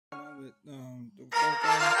the phone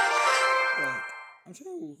thing. Like, I'm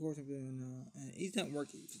trying to record something now, and it's not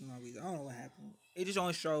working for some reason. I don't know what happened. It just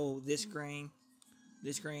only showed this screen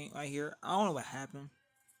right here. I don't know what happened.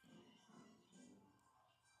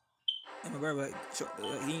 And my brother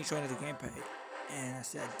he ain't showing us the gamepad, and I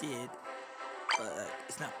said I did, but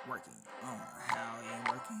it's not working. I don't know how it ain't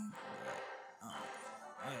working. But,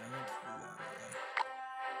 I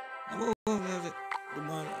don't know. What was it? The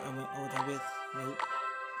one I was with? Nope.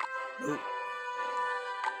 Nope.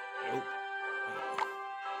 Nope.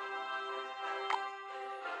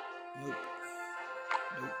 Nope.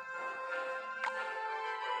 Nope.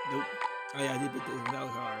 Nope. Oh yeah, I did beat this one. That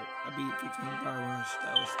was hard. I beat 15 Power Rush.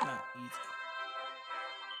 That was not easy.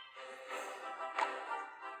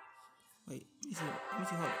 Wait, let me see. Let me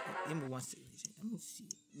see. Hold on. Give me 1 second. Let me see.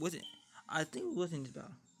 Was it? I think it was in this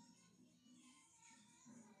battle.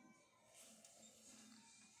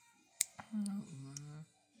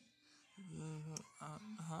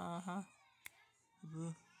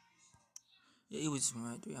 Yeah, it was this one,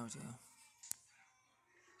 right? 3 hours ago.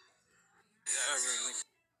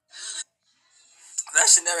 That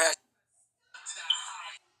should never happen.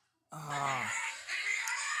 Ah.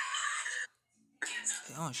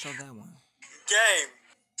 I want to show that one. Game.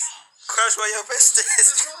 Crush where your fist is.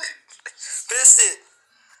 Fist it.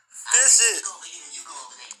 Fist it.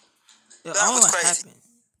 Yo, I don't know what happened.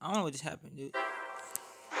 I don't know what just happened, dude.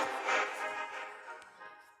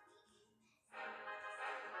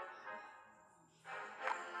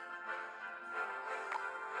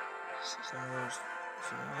 Six hours,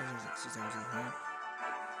 huh?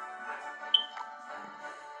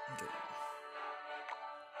 Okay.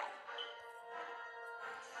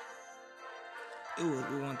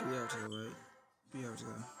 We won 3 hours ago, right? 3 hours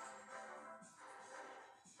ago.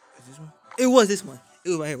 Is this one? It was this one. It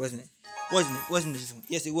was right here, wasn't it? Wasn't this one?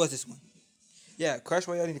 Yes, it was this one. Yeah, Crash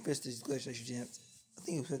Royale need to finish this glitch that you jammed. I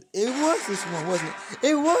think it was this one, wasn't it?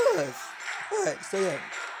 It was! Alright, so yeah.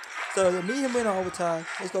 So me and him win overtime.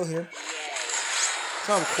 Let's go here.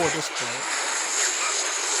 Try to record this part.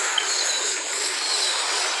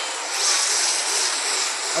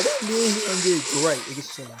 I think me and him did great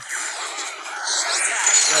against him.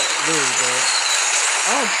 Really, bro.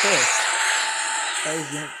 I'm impressed.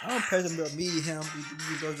 I'm impressed with me and him.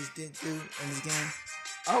 We both just didn't do in this game.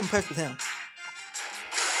 I'm impressed with him.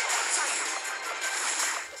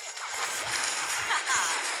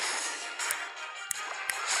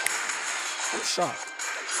 I'm shocked.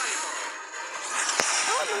 I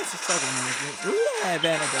don't know if it's trouble, man. We had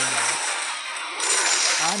bad at that.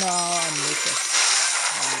 I know I miss us.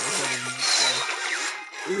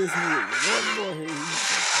 It just needed one more here.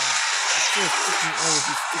 It's still sticking over.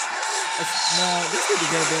 He's sticking. Nah, this could be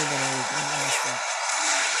better than everything.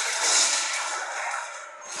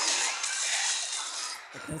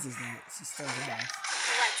 The princess now. She's still alive.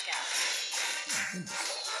 Let's go. Oh,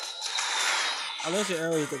 goodness. I mentioned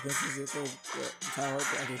earlier the princess is the tower, but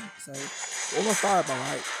I didn't say. One more fireball,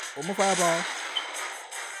 right? One more fireball.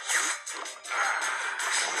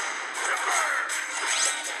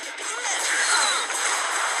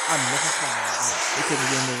 I'm missing fireball. It couldn't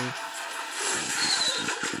be a movie.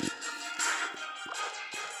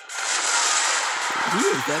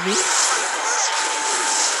 Is that me?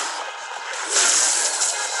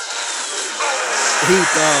 He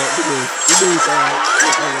thought.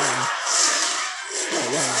 Oh,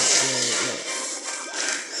 wow.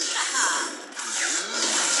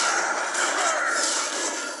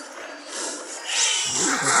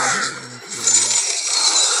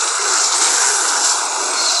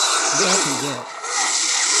 Yeah.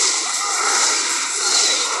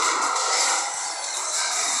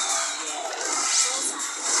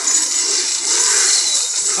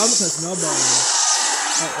 I'm gonna put snowball.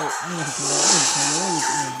 I'm gonna put snowball.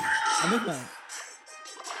 I'm gonna put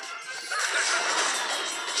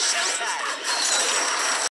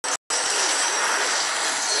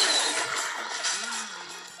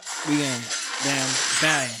we can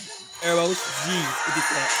bang. Arrows, G, we did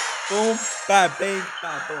that. Boom, bang, bang,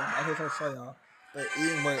 bang, boom. I was trying to show y'all, but it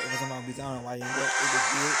didn't work. It was on my beats. I don't know why it didn't work. It was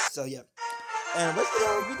good. So yeah. And let's be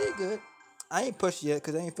honest, we did good. I ain't pushed yet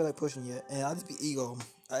because I ain't feel like pushing yet, and I'll just be ego.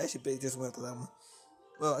 I actually picked this one after that one.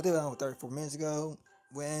 Well, I did that one 34 minutes ago.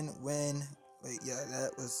 Wait, yeah,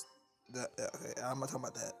 that was that. Okay, I'm not talking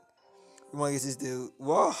about that. We want to get this dude.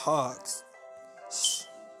 Warhawks.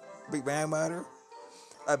 Big Bang Matter.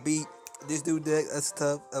 I beat this dude deck. That's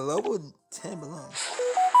tough. A level 10 balloon.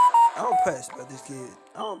 I'm impressed by this kid.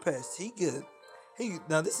 I'm impressed. He good.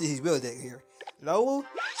 Now this is his real deck here. Level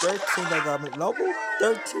 13 that got me. Level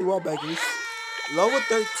 13 wallbackers. Level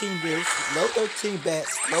 13 bills. Level 13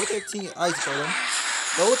 bats. Level 13 ice golem.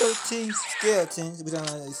 Level 13 skeletons, which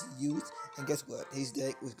I used to use. And guess what? His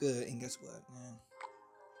deck was good. And guess what? Man,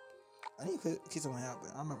 I need to kick someone out,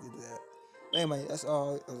 but I'm not gonna do that. But anyway, that's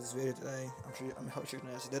all of this video today. I'm sure you're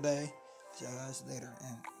gonna see today. See you guys later.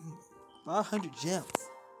 And 500 gems.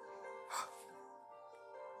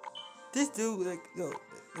 This dude, like, yo,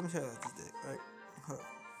 let me show you this deck, right? Huh.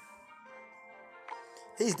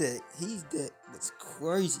 His deck was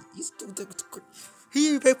crazy.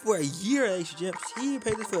 He paid for a year at Ace Gems. He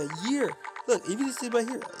paid this for a year. Look, if you just see right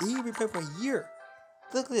here, he paid for a year.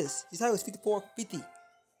 Look at this. His height was 54.50.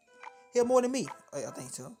 He had more than me. Wait, I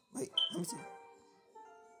think so. Wait, let me see.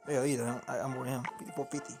 Yeah, either I'm more than him.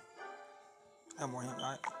 54.50. I'm more than him.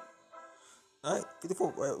 Alright,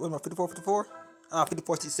 54. What am I? 54.54?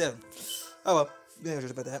 54.67. Oh well, yeah,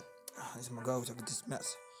 just about that. This is my goal to get this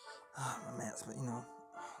mess. My mess, but you know,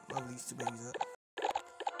 love these two babies up.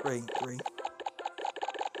 Three.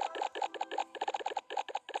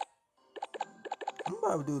 I'm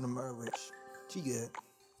about to do the Murder Witch. She good.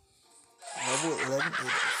 Level 11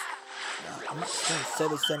 is. I'm not spending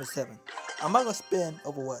 777. I'm not gonna spend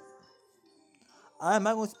over what? I'm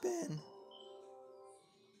not gonna spend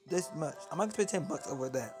this much. I'm not gonna spend $10 over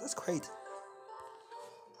that. That's crazy.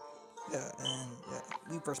 Yeah, and yeah,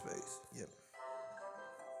 leave first base. Yep.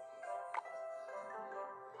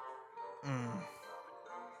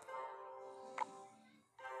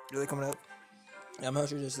 Really coming up. Yeah, I'm out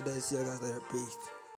here just today. See you guys later. Peace.